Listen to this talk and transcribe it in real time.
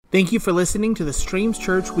Thank you for listening to the Streams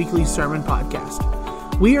Church Weekly Sermon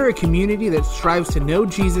Podcast. We are a community that strives to know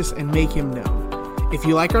Jesus and make him known. If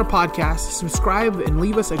you like our podcast, subscribe and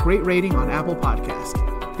leave us a great rating on Apple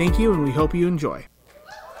Podcast. Thank you, and we hope you enjoy.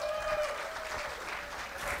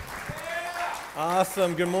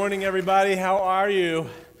 Awesome. Good morning, everybody. How are you?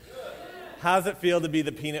 How's it feel to be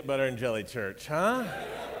the peanut butter and jelly church, huh?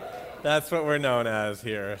 That's what we're known as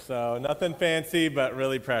here. So nothing fancy, but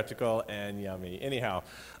really practical and yummy. Anyhow,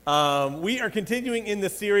 we are continuing in the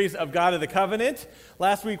series of God of the Covenant.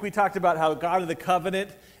 Last week we talked about how God of the Covenant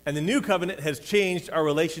and the New Covenant has changed our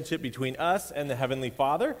relationship between us and the Heavenly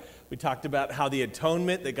Father. We talked about how the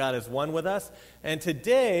atonement that God has won with us. And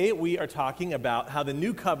today we are talking about how the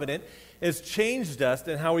New Covenant has changed us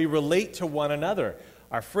and how we relate to one another.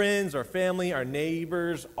 Our friends, our family, our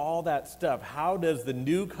neighbors, all that stuff. How does the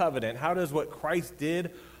New Covenant, how does what Christ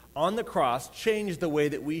did on the cross change the way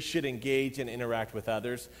that we should engage and interact with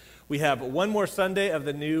others? We have one more Sunday of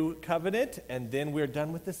the New Covenant, and then we're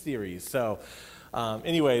done with the series. So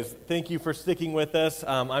anyways, thank you for sticking with us.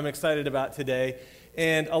 I'm excited about today.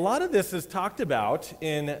 And a lot of this is talked about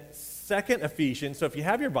in 2nd Ephesians. So if you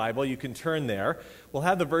have your Bible, you can turn there. We'll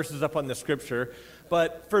have the verses up on the scripture.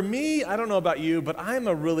 But for me, I don't know about you, but I'm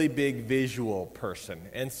a really big visual person.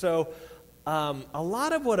 And so a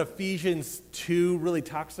lot of what Ephesians 2 really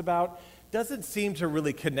talks about doesn't seem to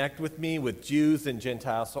really connect with me with Jews and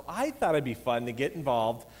Gentiles. So I thought it'd be fun to get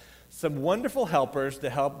involved, some wonderful helpers to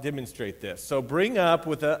help demonstrate this. So bring up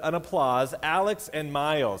with an applause, Alex and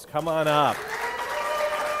Miles. Come on up.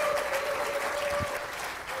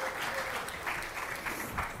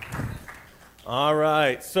 All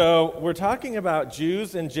right, so we're talking about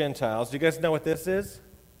Jews and Gentiles. Do you guys know what this is?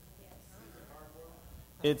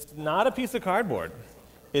 It's not a piece of cardboard.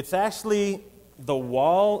 It's actually the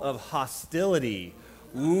wall of hostility.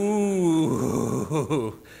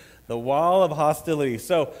 Ooh, the wall of hostility.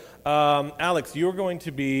 So, Alex, you're going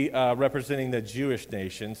to be representing the Jewish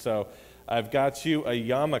nation. So I've got you a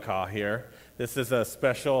yarmulke here. This is a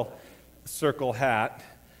special circle hat.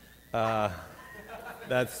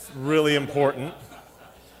 That's really important.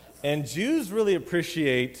 And Jews really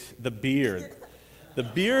appreciate the beard. The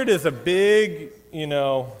beard is a big,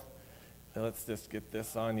 let's just get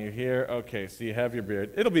this on you here. Okay, so you have your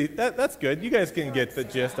beard. It'll be, that's good. You guys can get the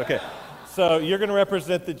gist. Okay, so you're going to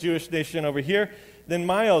represent the Jewish nation over here. Then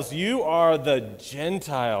Miles, you are the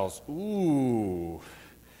Gentiles. Ooh.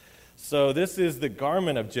 So this is the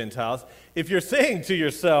garment of Gentiles. If you're saying to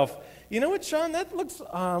yourself, you know what, Shawn, that looks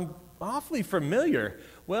awfully familiar.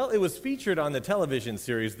 Well, it was featured on the television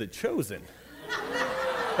series The Chosen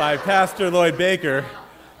by Pastor Lloyd Baker.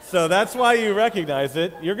 So that's why you recognize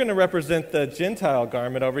it. You're going to represent the Gentile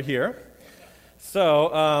garment over here.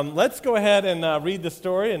 So let's go ahead and read the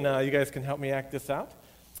story, and you guys can help me act this out.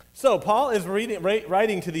 So Paul is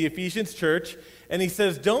writing to the Ephesians church, and he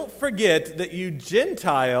says, don't forget that you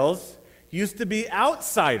Gentiles used to be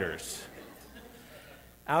outsiders.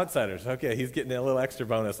 Outsiders. Okay, he's getting a little extra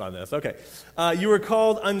bonus on this. Okay. You were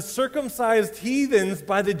called uncircumcised heathens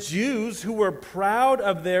by the Jews who were proud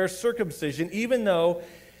of their circumcision, even though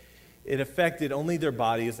it affected only their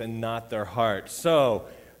bodies and not their hearts. So,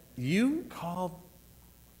 you called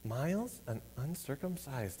Miles an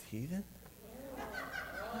uncircumcised heathen?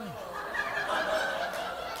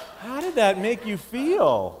 How did that make you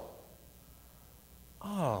feel?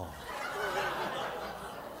 Oh.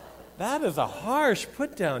 That is a harsh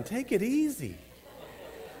put down. Take it easy.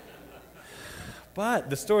 But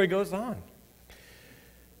the story goes on.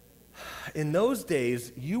 In those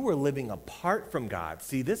days, you were living apart from God.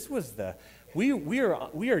 See, this was we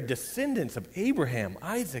are descendants of Abraham,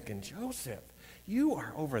 Isaac, and Joseph. You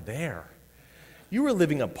are over there. You were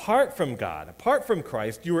living apart from God, apart from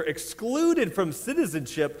Christ. You were excluded from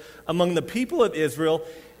citizenship among the people of Israel,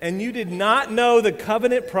 and you did not know the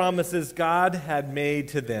covenant promises God had made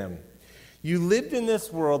to them. You lived in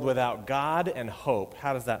this world without God and hope.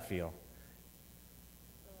 How does that feel?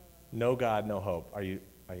 No God, no hope.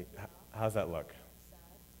 How's that look?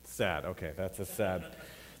 Sad. Okay, that's a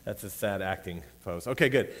sad acting pose. Okay,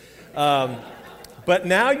 good. But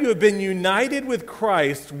now you have been united with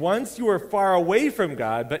Christ. Once you were far away from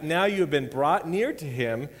God, but now you have been brought near to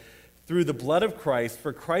him through the blood of Christ,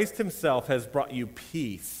 for Christ himself has brought you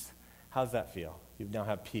peace. How's that feel? You now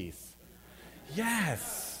have peace.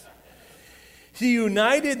 Yes. He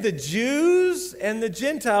united the Jews and the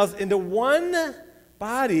Gentiles into one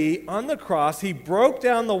body on the cross. He broke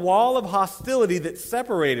down the wall of hostility that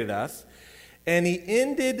separated us, and he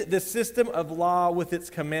ended the system of law with its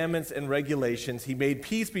commandments and regulations. He made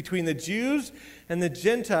peace between the Jews and the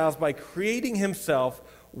Gentiles by creating himself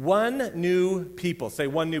one new people. Say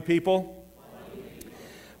one new people.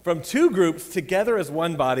 From two groups together as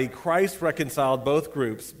one body, Christ reconciled both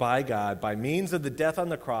groups by God by means of the death on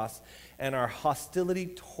the cross, and our hostility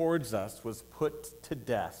towards us was put to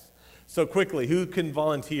death. So quickly, who can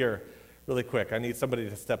volunteer really quick? I need somebody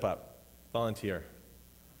to step up. Volunteer.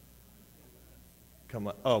 Come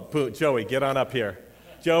on. Oh, Joey, get on up here.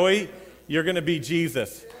 Joey, you're going to be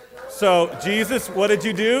Jesus. So, Jesus, what did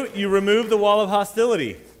you do? You removed the wall of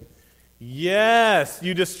hostility. Yes,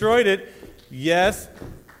 you destroyed it. Yes.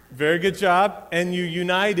 Very good job. And you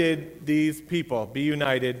united these people. Be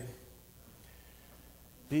united.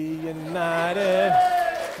 Be united.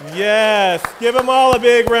 Yes. Give them all a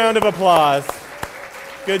big round of applause.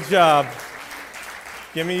 Good job.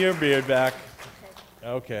 Give me your beard back.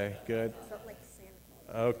 Okay, good.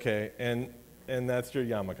 Okay, and that's your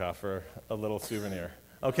yarmulke for a little souvenir.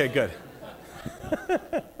 Okay, good.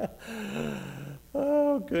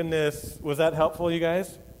 Oh, goodness. Was that helpful, you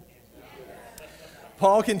guys?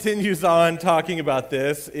 Paul continues on talking about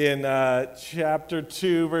this in chapter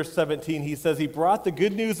 2, verse 17. He says, he brought the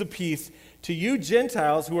good news of peace to you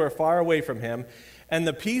Gentiles who are far away from him, and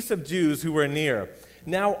the peace of Jews who are near.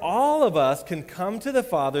 Now all of us can come to the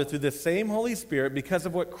Father through the same Holy Spirit because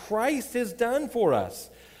of what Christ has done for us.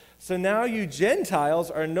 So now you Gentiles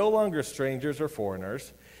are no longer strangers or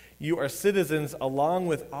foreigners. You are citizens along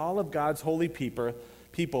with all of God's holy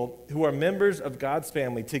people who are members of God's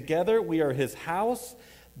family. Together we are his house,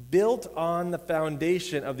 built on the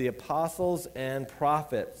foundation of the apostles and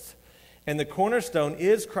prophets. And the cornerstone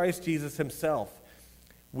is Christ Jesus himself.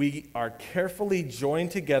 We are carefully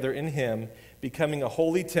joined together in him, becoming a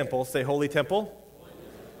holy temple. Say holy temple.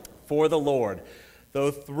 For the Lord.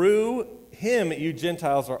 Though through him you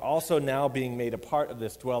Gentiles are also now being made a part of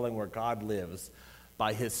this dwelling where God lives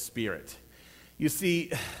by his Spirit. You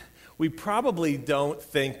see, we probably don't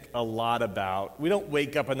think a lot about, we don't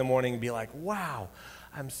wake up in the morning and be like, wow,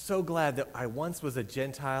 I'm so glad that I once was a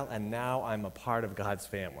Gentile and now I'm a part of God's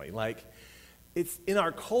family. Like, it's in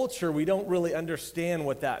our culture, we don't really understand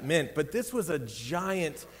what that meant, but this was a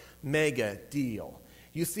giant mega deal.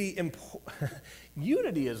 You see,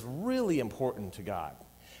 unity is really important to God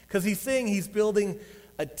because he's saying he's building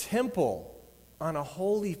a temple on a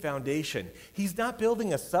holy foundation. He's not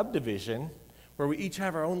building a subdivision where we each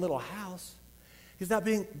have our own little house. He's not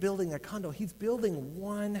building a condo. He's building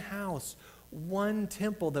one house, one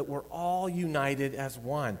temple that we're all united as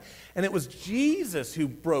one. And it was Jesus who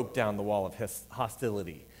broke down the wall of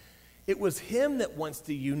hostility. It was him that wants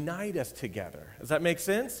to unite us together. Does that make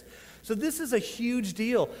sense? So this is a huge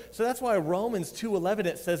deal. So that's why Romans 2:11,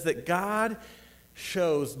 it says that God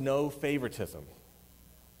shows no favoritism.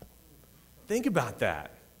 Think about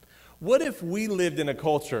that. What if we lived in a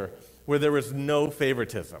culture where there was no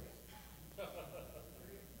favoritism?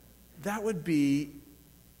 That would be,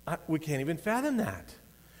 we can't even fathom that.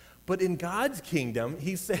 But in God's kingdom,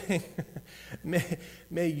 he's saying,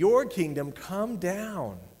 may your kingdom come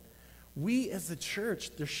down. We as a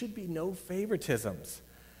church, there should be no favoritisms.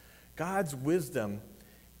 God's wisdom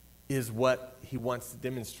is what he wants to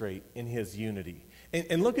demonstrate in his unity.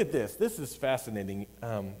 And look at this. This is fascinating.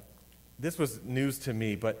 This was news to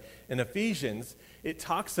me, but in Ephesians, it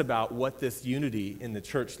talks about what this unity in the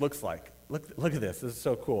church looks like. Look at this. This is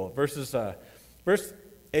so cool. Verse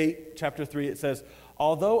 8, chapter 3, it says,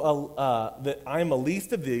 although that I'm a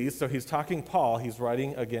least of these, so he's talking Paul, he's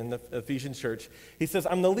writing, again, the Ephesian church. He says,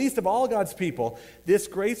 I'm the least of all God's people. This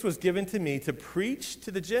grace was given to me to preach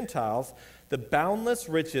to the Gentiles the boundless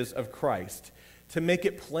riches of Christ, to make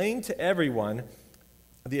it plain to everyone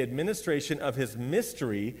the administration of his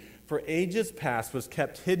mystery for ages past was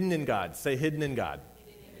kept hidden in God. Say hidden in God.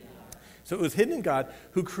 So it was hidden in God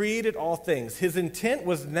who created all things. His intent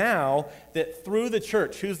was now that through the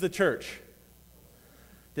church, who's the church?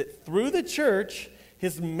 That through the church,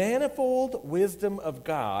 his manifold wisdom of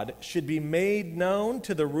God should be made known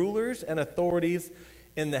to the rulers and authorities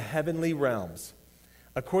in the heavenly realms,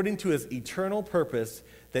 according to his eternal purpose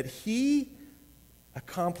that he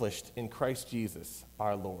accomplished in Christ Jesus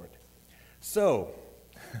our Lord. So,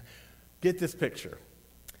 get this picture.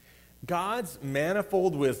 God's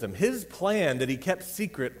manifold wisdom, his plan that he kept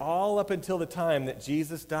secret all up until the time that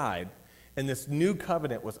Jesus died and this new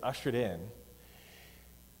covenant was ushered in,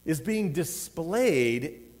 is being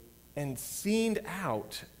displayed and seen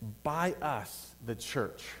out by us, the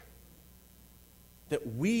church.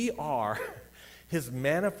 That we are his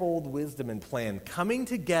manifold wisdom and plan coming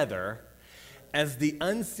together as the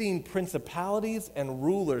unseen principalities and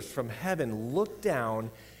rulers from heaven look down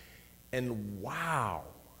and wow,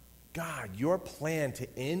 God, your plan to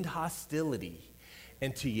end hostility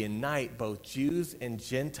and to unite both Jews and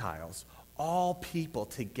Gentiles, all people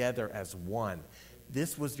together as one.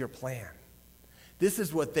 This was your plan. This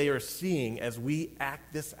is what they are seeing as we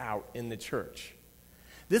act this out in the church.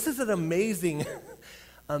 This is an amazing,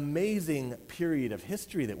 amazing period of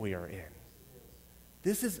history that we are in.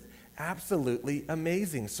 This is absolutely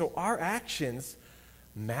amazing. So our actions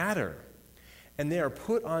matter, and they are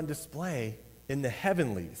put on display in the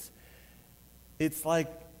heavenlies. It's like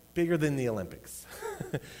bigger than the Olympics.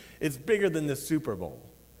 It's bigger than the Super Bowl.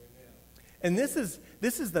 And this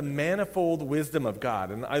is the manifold wisdom of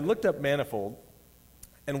God. And I looked up manifold,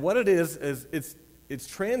 and what it is it's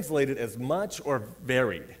translated as much or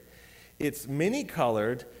varied. It's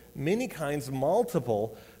many-colored, many kinds,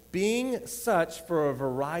 multiple, being such for a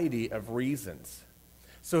variety of reasons.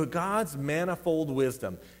 So God's manifold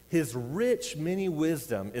wisdom, his rich many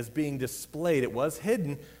wisdom is being displayed. It was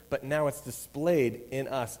hidden, but now it's displayed in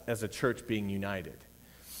us as a church being united.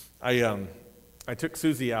 I took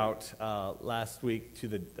Susie out last week to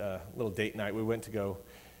the little date night. We went to go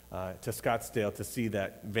to Scottsdale to see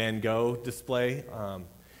that Van Gogh display.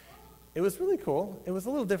 It was really cool. It was a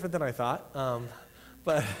little different than I thought,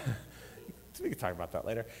 but we can talk about that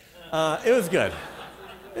later. It was good.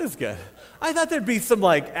 It was good. I thought there'd be some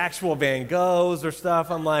actual Van Goghs or stuff.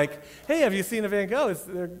 I'm like, hey, have you seen a Van Gogh?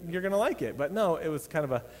 You're going to like it. But no, it was kind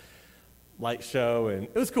of a light show, and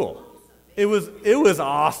it was cool. It was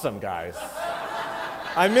awesome, guys.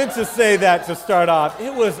 I meant to say that to start off.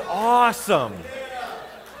 It was awesome.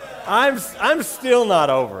 I'm still not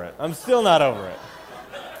over it. I'm still not over it.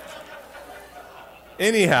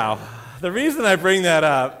 Anyhow, the reason I bring that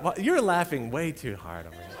up, you're laughing way too hard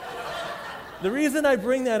over here. The reason I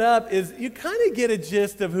bring that up is you kind of get a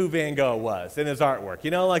gist of who Van Gogh was in his artwork.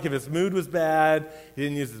 You know, like if his mood was bad, he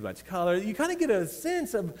didn't use as much color. You kind of get a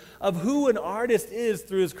sense of who an artist is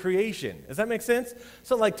through his creation. Does that make sense?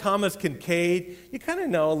 So like Thomas Kincaid, you kind of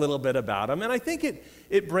know a little bit about him. And I think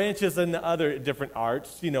it branches into other different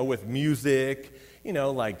arts, with music,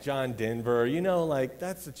 like John Denver, like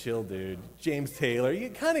that's a chill dude. James Taylor,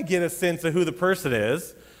 you kind of get a sense of who the person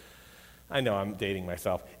is. I know I'm dating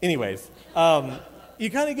myself. Anyways, you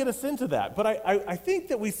kind of get a sense of that. But I think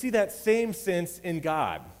that we see that same sense in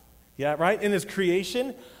God. Yeah, right? In his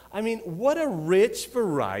creation. I mean, what a rich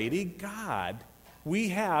variety God we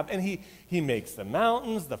have. And he makes the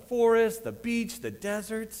mountains, the forests, the beach, the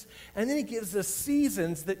deserts. And then he gives us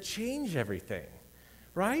seasons that change everything.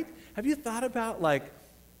 Right? Have you thought about,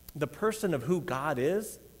 the person of who God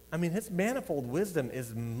is? I mean, his manifold wisdom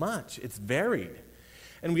is much. It's varied.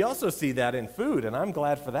 And we also see that in food, and I'm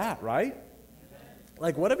glad for that, right?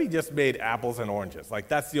 What if he just made apples and oranges?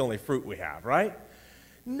 That's the only fruit we have, right?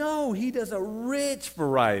 No, he does a rich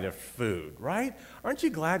variety of food, right? Aren't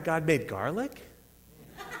you glad God made garlic?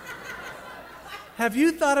 Have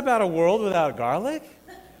you thought about a world without garlic?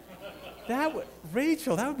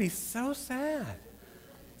 Rachel, that would be so sad.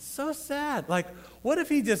 So sad. What if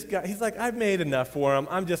he's like, I've made enough for him.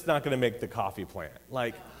 I'm just not going to make the coffee plant.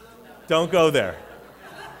 Don't go there.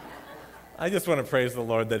 I just want to praise the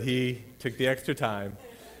Lord that he took the extra time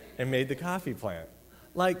and made the coffee plant.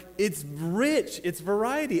 It's rich. It's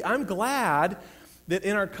variety. I'm glad that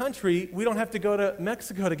in our country, we don't have to go to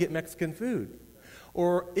Mexico to get Mexican food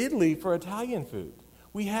or Italy for Italian food.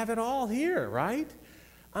 We have it all here, right?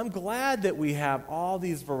 I'm glad that we have all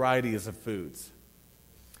these varieties of foods.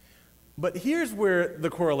 But here's where the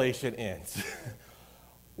correlation ends.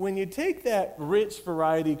 When you take that rich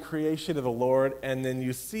variety creation of the Lord and then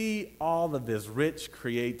you see all of this rich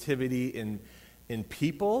creativity in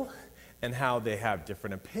people and how they have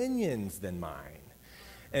different opinions than mine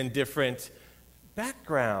and different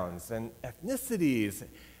backgrounds and ethnicities,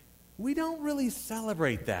 we don't really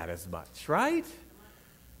celebrate that as much, right?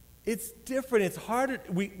 It's different. It's harder.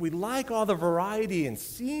 We like all the variety and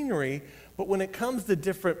scenery, but when it comes to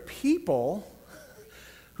different people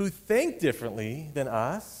who think differently than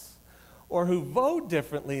us or who vote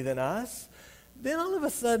differently than us, then all of a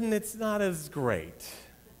sudden it's not as great,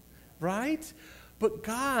 right? But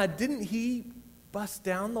God, didn't he bust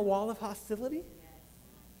down the wall of hostility?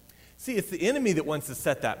 See, it's the enemy that wants to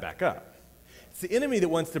set that back up. It's the enemy that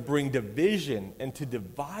wants to bring division and to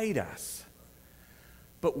divide us.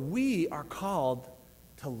 But we are called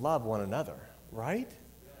to love one another, right?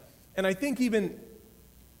 And I think even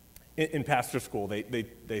in pastor school,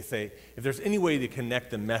 they say, if there's any way to connect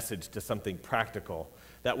the message to something practical,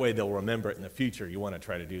 that way they'll remember it in the future. You want to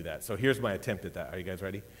try to do that. So here's my attempt at that. Are you guys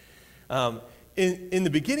ready? In the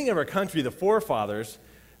beginning of our country, the forefathers,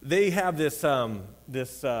 they have this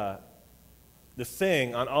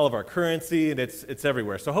saying on all of our currency, and it's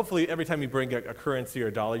everywhere. So hopefully every time you bring a currency or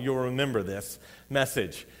a dollar, you'll remember this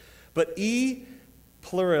message. But e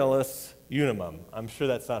pluralis unum. I'm sure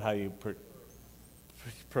that's not how you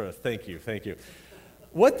thank you.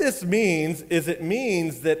 What this means is it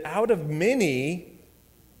means that out of many,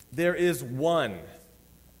 there is one.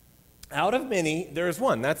 Out of many, there is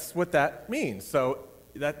one. That's what that means. So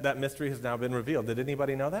that mystery has now been revealed. Did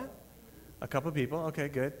anybody know that? A couple people? Okay,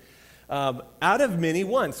 good. Out of many,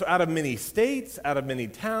 one. So out of many states, out of many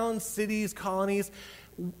towns, cities, colonies,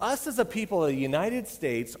 us as a people of the United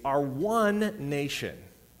States are one nation.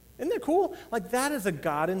 Isn't that cool? Like, that is a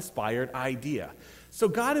God-inspired idea. So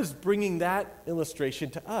God is bringing that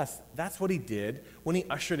illustration to us. That's what he did when he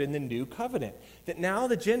ushered in the new covenant. That now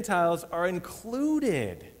the Gentiles are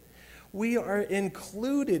included. We are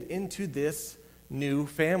included into this new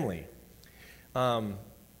family. In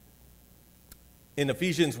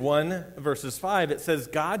Ephesians 1, verses 5, it says,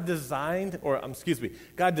 God decided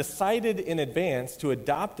in advance to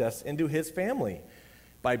adopt us into his family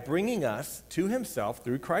by bringing us to himself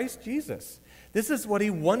through Christ Jesus. This is what he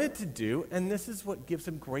wanted to do, and this is what gives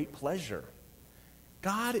him great pleasure.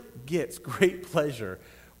 God gets great pleasure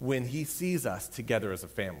when he sees us together as a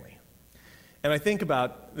family. And I think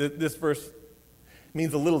about this verse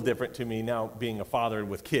means a little different to me now being a father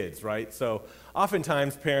with kids, right? So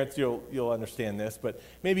oftentimes, parents, you'll understand this, but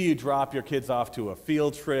maybe you drop your kids off to a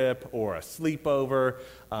field trip or a sleepover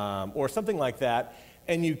or something like that,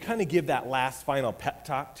 and you kind of give that last final pep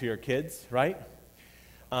talk to your kids, right?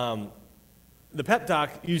 The pep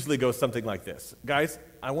talk usually goes something like this. Guys,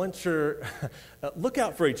 I want your, look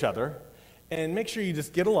out for each other and make sure you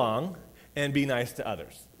just get along and be nice to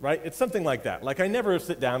others, right? It's something like that. Like, I never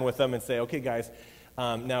sit down with them and say, okay, guys,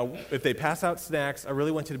 now, if they pass out snacks, I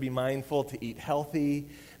really want you to be mindful to eat healthy.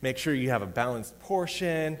 Make sure you have a balanced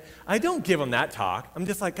portion. I don't give them that talk. I'm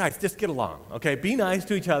just like, guys, just get along, okay? Be nice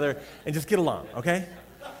to each other and just get along, okay?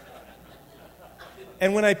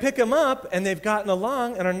 And when I pick them up and they've gotten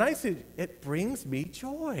along and are nice, it brings me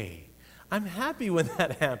joy. I'm happy when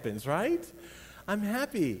that happens, right? I'm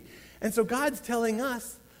happy. And so God's telling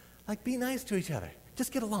us, like, be nice to each other.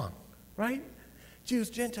 Just get along, right? Jews,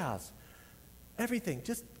 Gentiles, everything.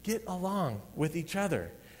 Just get along with each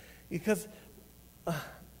other. Because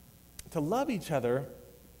to love each other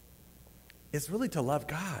is really to love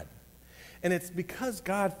God. And it's because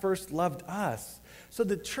God first loved us. So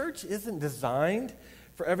the church isn't designed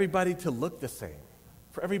for everybody to look the same,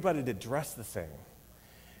 for everybody to dress the same.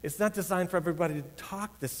 It's not designed for everybody to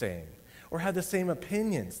talk the same or have the same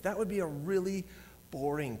opinions. That would be a really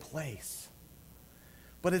boring place.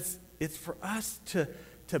 But it's for us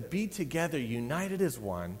to be together, united as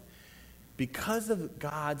one, because of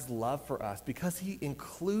God's love for us, because he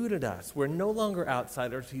included us. We're no longer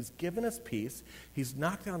outsiders. He's given us peace. He's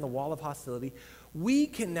knocked down the wall of hostility. We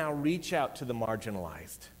can now reach out to the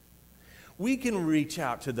marginalized. We can reach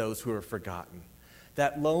out to those who are forgotten.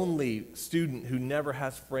 That lonely student who never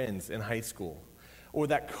has friends in high school, or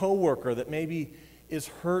that coworker that maybe is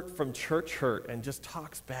hurt from church hurt and just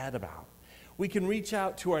talks bad about. We can reach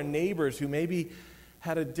out to our neighbors who maybe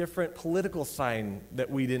had a different political sign that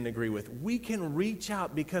we didn't agree with. We can reach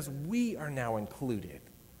out because we are now included.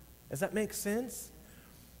 Does that make sense?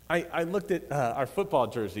 I looked at our football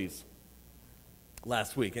jerseys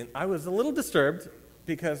last week, and I was a little disturbed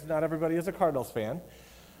because not everybody is a Cardinals fan.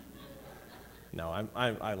 No,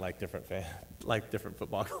 I like different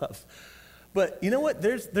football clubs. But you know what?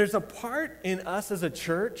 There's a part in us as a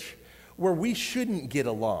church where we shouldn't get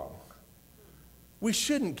along. We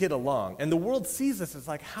shouldn't get along. And the world sees us as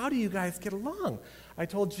like, how do you guys get along? I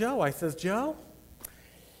told Joe, I says, Joe,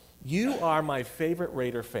 you are my favorite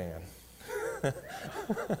Raider fan.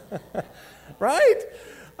 Right?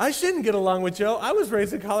 I shouldn't get along with Joe. I was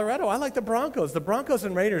raised in Colorado. I like the Broncos. The Broncos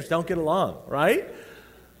and Raiders don't get along, right?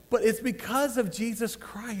 But it's because of Jesus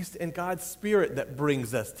Christ and God's Spirit that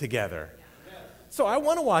brings us together. So I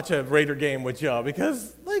want to watch a Raider game with Joe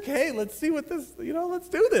because, like, hey, let's see what this, let's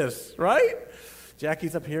do this, right?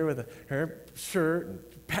 Jackie's up here with her shirt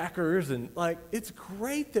and Packers, and it's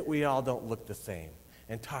great that we all don't look the same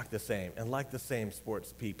and talk the same and like the same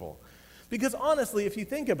sports people. Because honestly, if you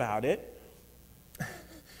think about it,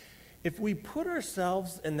 if we put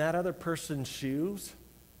ourselves in that other person's shoes,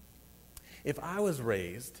 if I was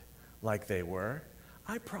raised like they were,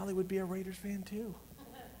 I probably would be a Raiders fan too.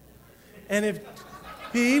 And if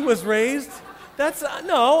he was raised, that's not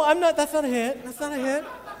a hit. That's not a hit.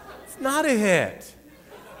 It's not a hit.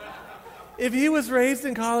 If he was raised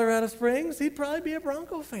in Colorado Springs, he'd probably be a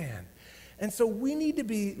Bronco fan. And so we need to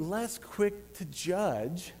be less quick to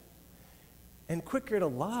judge and quicker to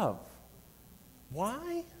love.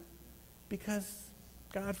 Why? Because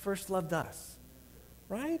God first loved us,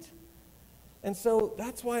 right? And so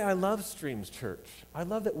that's why I love Streams Church. I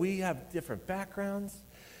love that we have different backgrounds,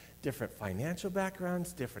 different financial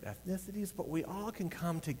backgrounds, different ethnicities, but we all can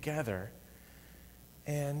come together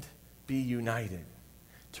and be united,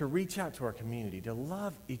 to reach out to our community, to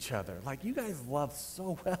love each other. Like you guys love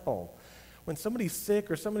so well. When somebody's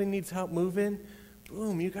sick or somebody needs help moving,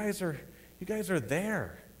 boom, you guys are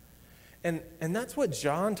there. And that's what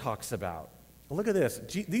John talks about. Look at this.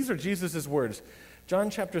 These are Jesus' words. John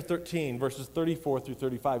chapter 13, verses 34 through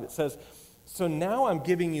 35. It says, "So now I'm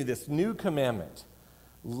giving you this new commandment.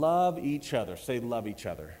 Love each other." Say, love each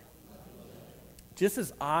other. "Just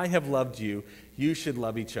as I have loved you, you should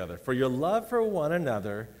love each other. For your love for one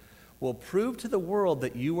another will prove to the world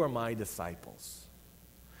that you are my disciples."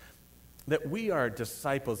 That we are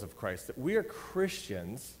disciples of Christ, that we are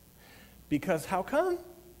Christians because how come?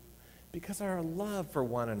 Because of our love for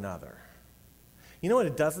one another. You know what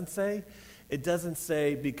it doesn't say? It doesn't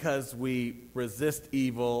say because we resist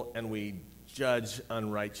evil and we judge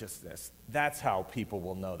unrighteousness. That's how people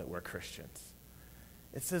will know that we're Christians.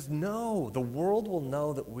 It says, no, the world will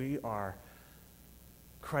know that we are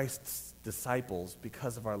Christ's disciples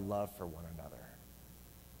because of our love for one another.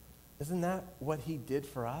 Isn't that what he did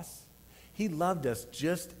for us? He loved us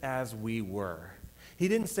just as we were. He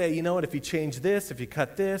didn't say, you know what, if you change this, if you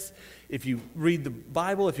cut this, if you read the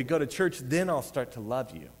Bible, if you go to church, then I'll start to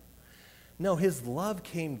love you. No, his love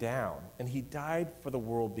came down, and he died for the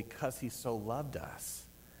world because he so loved us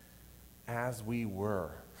as we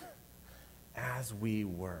were. As we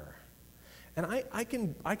were. And I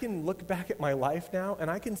can look back at my life now, and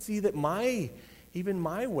I can see that even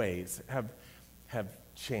my ways have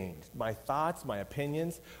changed. My thoughts, my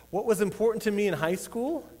opinions. What was important to me in high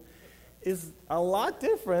school is a lot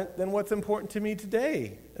different than what's important to me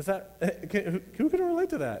today. Is that who can relate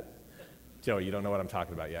to that? Joey, you don't know what I'm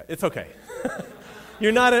talking about yet. It's okay.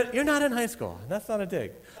 You're not in high school. That's not a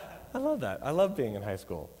dig. I love that. I love being in high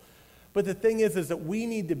school. But the thing is that we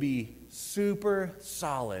need to be super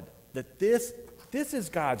solid that this is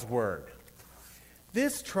God's word.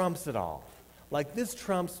 This trumps it all. Like this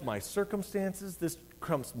trumps my circumstances. This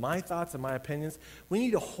trumps my thoughts and my opinions. We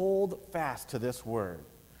need to hold fast to this word.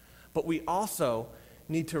 But we also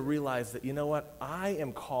need to realize that, you know what? I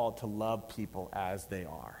am called to love people as they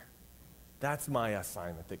are. That's my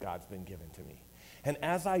assignment that God's been given to me. And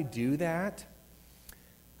as I do that,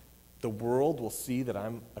 the world will see that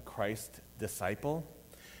I'm a Christ disciple,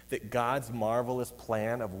 that God's marvelous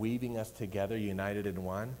plan of weaving us together, united in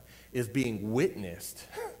one, is being witnessed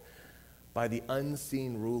by the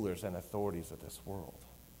unseen rulers and authorities of this world.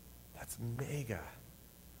 That's mega.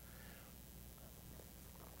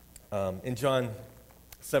 In John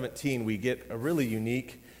 17, we get a really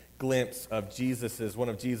unique glimpse of one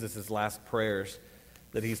of Jesus' last prayers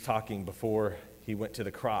that he's talking before he went to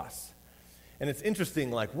the cross. And it's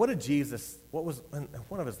interesting, like, what was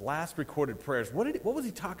one of his last recorded prayers, what was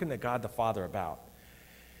he talking to God the Father about?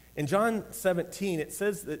 In John 17, it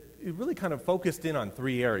says that he really kind of focused in on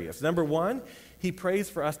three areas. Number one, he prays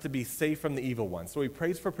for us to be safe from the evil one. So he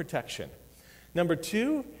prays for protection. Number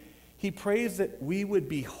two, he prays that we would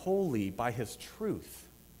be holy by his truth.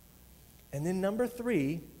 And then number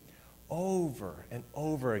three, over and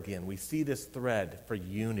over again, we see this thread for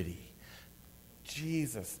unity.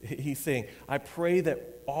 Jesus, he's saying, I pray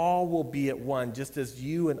that all will be at one, just as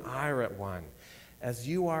you and I are at one. As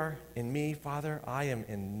you are in me, Father, I am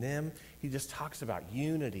in them. He just talks about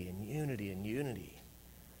unity and unity and unity.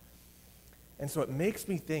 And so it makes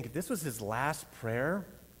me think, if this was his last prayer,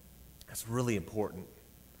 that's really important.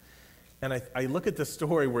 And I look at the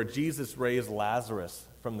story where Jesus raised Lazarus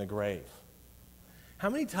from the grave.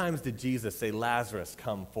 How many times did Jesus say, Lazarus,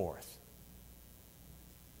 come forth?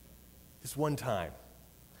 Just one time.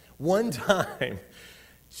 One time,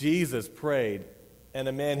 Jesus prayed, and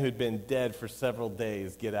a man who'd been dead for several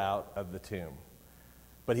days get out of the tomb.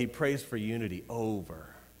 But he prays for unity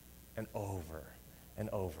over and over and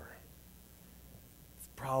over. It's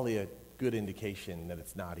probably a good indication that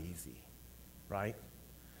it's not easy, right?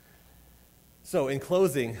 So in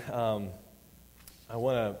closing, I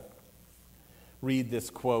want to read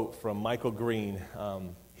this quote from Michael Green.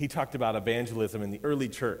 He talked about evangelism in the early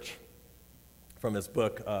church from his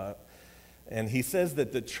book. And he says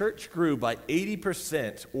that the church grew by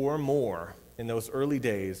 80% or more in those early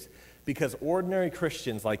days because ordinary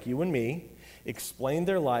Christians like you and me explained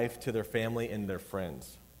their life to their family and their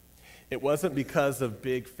friends. It wasn't because of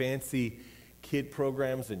big fancy kid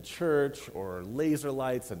programs in church or laser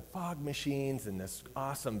lights and fog machines and this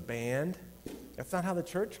awesome band. That's not how the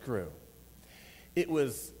church grew. It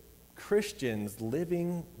was Christians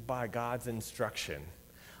living by God's instruction,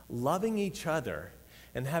 loving each other,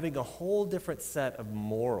 and having a whole different set of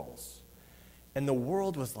morals. And the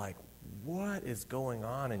world was like, what is going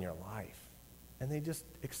on in your life? And they just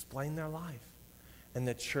explained their life. And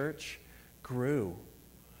the church grew.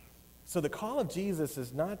 So the call of Jesus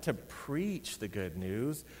is not to preach the good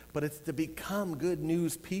news, but it's to become good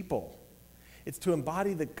news people. It's to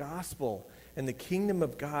embody the gospel and the kingdom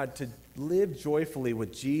of God, to live joyfully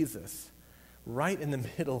with Jesus right in the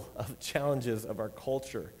middle of the challenges of our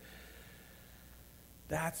culture.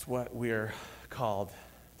 That's what we're called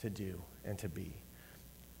to do and to be.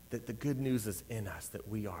 That the good news is in us, that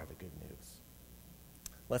we are the good news.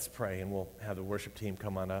 Let's pray, and we'll have the worship team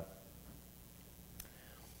come on up.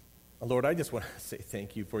 Lord, I just want to say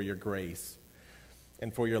thank you for your grace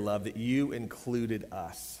and for your love, that you included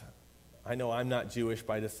us. I know I'm not Jewish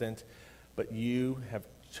by descent, but you have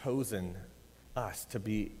chosen us to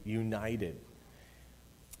be united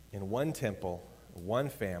in one temple, one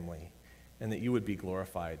family, and that you would be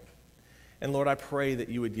glorified. And Lord, I pray that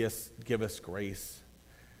you would just give us grace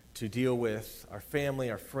to deal with our family,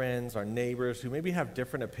 our friends, our neighbors who maybe have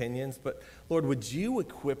different opinions, but Lord, would you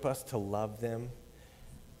equip us to love them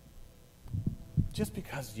just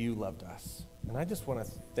because you loved us? And I just want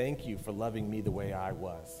to thank you for loving me the way I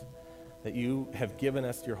was, that you have given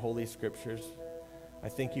us your holy scriptures. I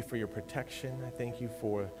thank you for your protection. I thank you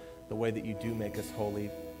for the way that you do make us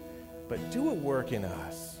holy. But do a work in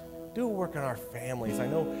us. Do a work in our families. I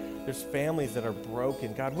know there's families that are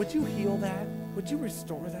broken. God, would you heal that? Would you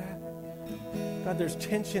restore that? God, there's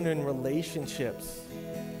tension in relationships.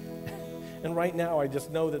 And right now, I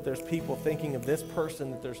just know that there's people thinking of this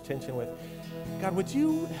person that there's tension with. God, would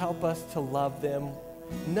you help us to love them?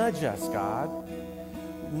 Nudge us, God.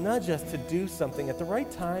 Nudge us to do something at the right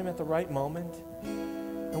time, at the right moment.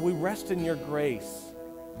 And we rest in your grace.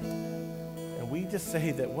 And we just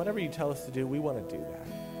say that whatever you tell us to do, we want to do that.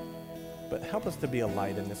 But help us to be a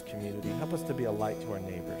light in this community. Help us to be a light to our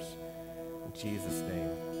neighbors. In Jesus' name,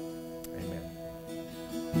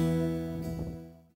 amen.